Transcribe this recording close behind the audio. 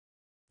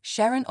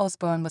Sharon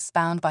Osbourne was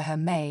found by her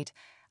maid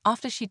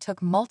after she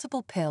took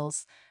multiple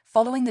pills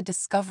following the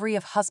discovery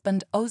of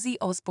husband Ozzy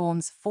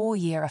Osbourne's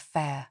 4-year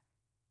affair.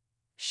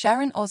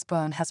 Sharon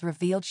Osbourne has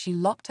revealed she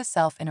locked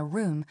herself in a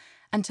room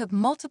and took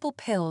multiple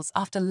pills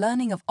after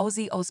learning of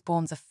Ozzy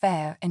Osbourne's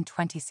affair in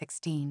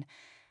 2016.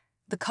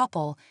 The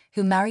couple,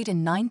 who married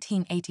in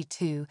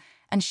 1982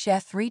 and share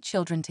 3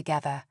 children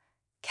together,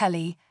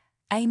 Kelly,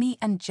 Amy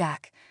and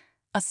Jack,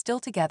 are still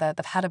together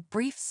but had a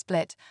brief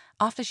split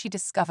after she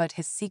discovered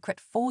his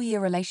secret 4-year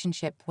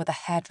relationship with a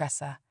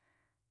hairdresser.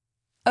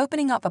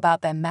 Opening up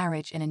about their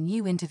marriage in a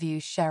new interview,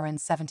 Sharon,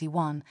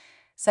 71,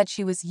 said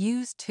she was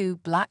used to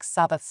Black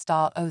Sabbath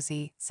star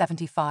Ozzy,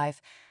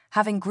 75,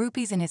 having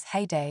groupies in his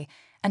heyday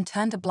and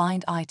turned a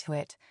blind eye to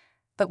it.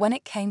 But when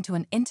it came to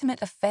an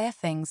intimate affair,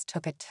 things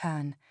took a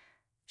turn.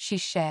 She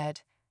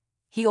shared,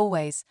 "He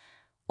always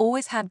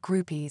had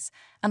groupies,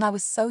 and I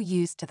was so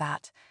used to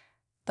that.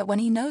 But when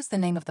he knows the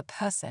name of the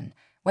person,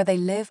 where they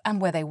live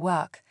and where they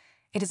work,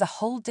 it is a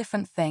whole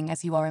different thing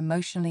as you are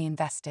emotionally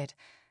invested.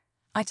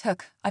 I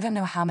don't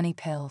know how many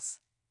pills.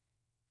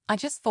 I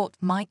just thought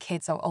my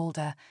kids are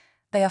older,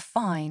 they are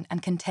fine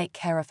and can take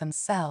care of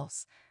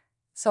themselves.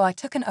 So I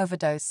took an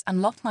overdose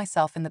and locked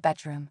myself in the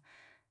bedroom.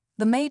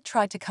 The maid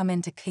tried to come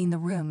in to clean the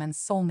room and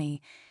saw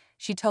me,"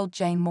 she told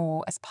Jane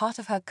Moore as part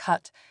of her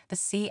Cut the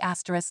C**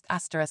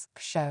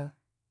 show.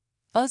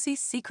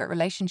 Ozzy's secret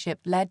relationship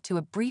led to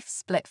a brief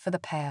split for the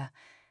pair.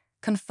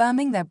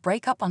 Confirming their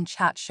breakup on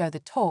chat show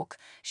The Talk,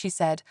 she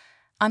said,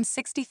 "I'm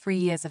 63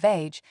 years of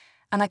age,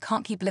 and I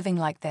can't keep living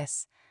like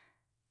this.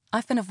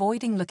 I've been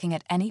avoiding looking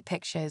at any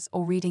pictures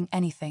or reading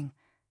anything.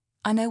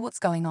 I know what's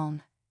going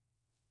on.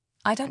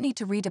 I don't need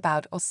to read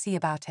about or see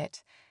about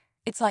it.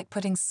 It's like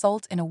putting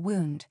salt in a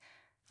wound.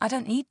 I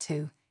don't need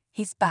to.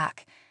 He's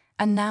back,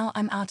 and now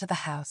I'm out of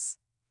the house."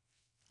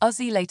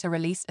 Ozzy later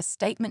released a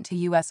statement to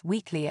US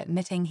Weekly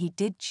admitting he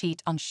did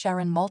cheat on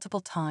Sharon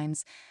multiple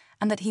times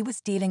and that he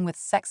was dealing with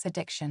sex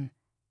addiction.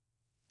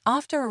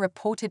 After a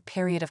reported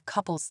period of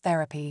couples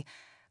therapy,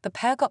 the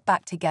pair got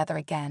back together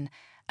again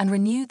and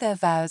renewed their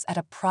vows at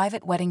a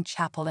private wedding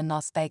chapel in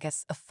Las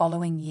Vegas the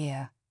following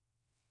year.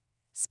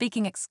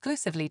 Speaking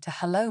exclusively to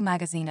Hello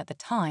magazine at the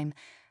time,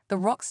 the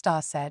rock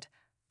star said,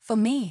 "For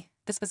me,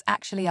 this was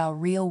actually our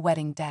real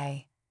wedding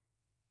day.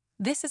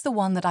 This is the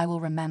one that I will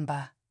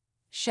remember.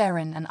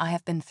 Sharon and I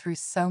have been through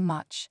so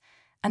much,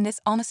 and this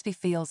honestly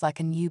feels like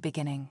a new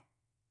beginning."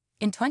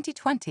 In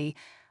 2020,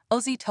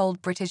 Ozzy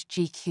told British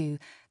GQ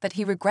that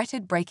he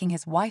regretted breaking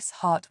his wife's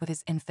heart with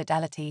his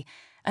infidelity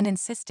and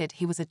insisted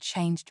he was a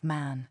changed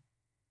man.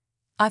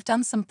 "I've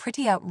done some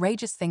pretty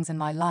outrageous things in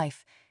my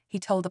life," he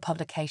told the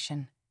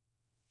publication.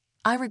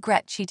 "I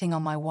regret cheating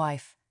on my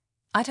wife.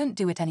 I don't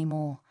do it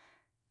anymore.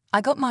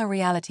 I got my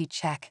reality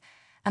check,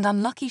 and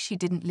I'm lucky she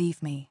didn't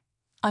leave me.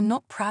 I'm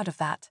not proud of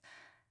that.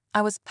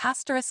 I was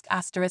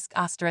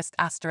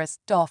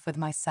off with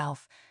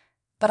myself,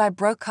 but I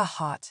broke her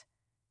heart."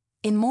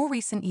 In more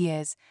recent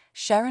years,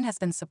 Sharon has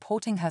been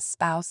supporting her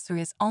spouse through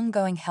his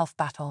ongoing health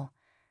battle.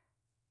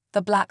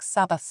 The Black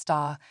Sabbath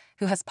star,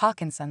 who has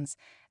Parkinson's,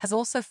 has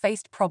also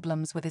faced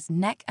problems with his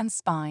neck and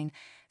spine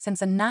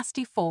since a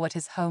nasty fall at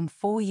his home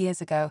 4 years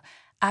ago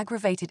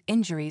aggravated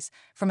injuries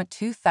from a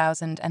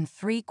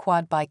 2003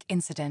 quad bike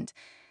incident,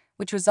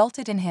 which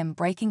resulted in him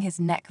breaking his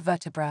neck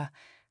vertebra,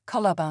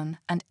 collarbone,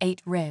 and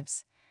 8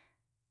 ribs.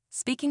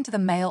 Speaking to the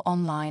Mail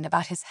Online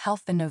about his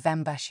health in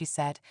November, she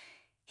said,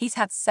 "He's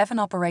had 7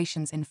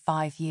 operations in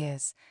 5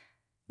 years.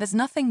 There's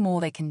nothing more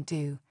they can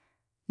do.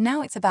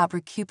 Now it's about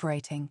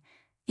recuperating.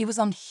 He was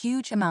on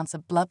huge amounts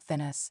of blood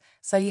thinners,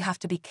 so you have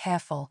to be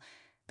careful,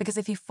 because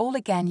if you fall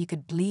again you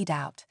could bleed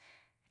out.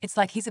 It's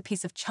like he's a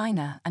piece of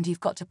china and you've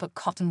got to put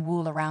cotton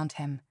wool around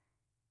him."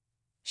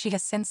 She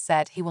has since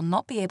said he will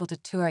not be able to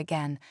tour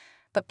again,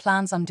 but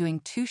plans on doing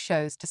 2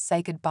 shows to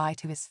say goodbye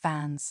to his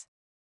fans.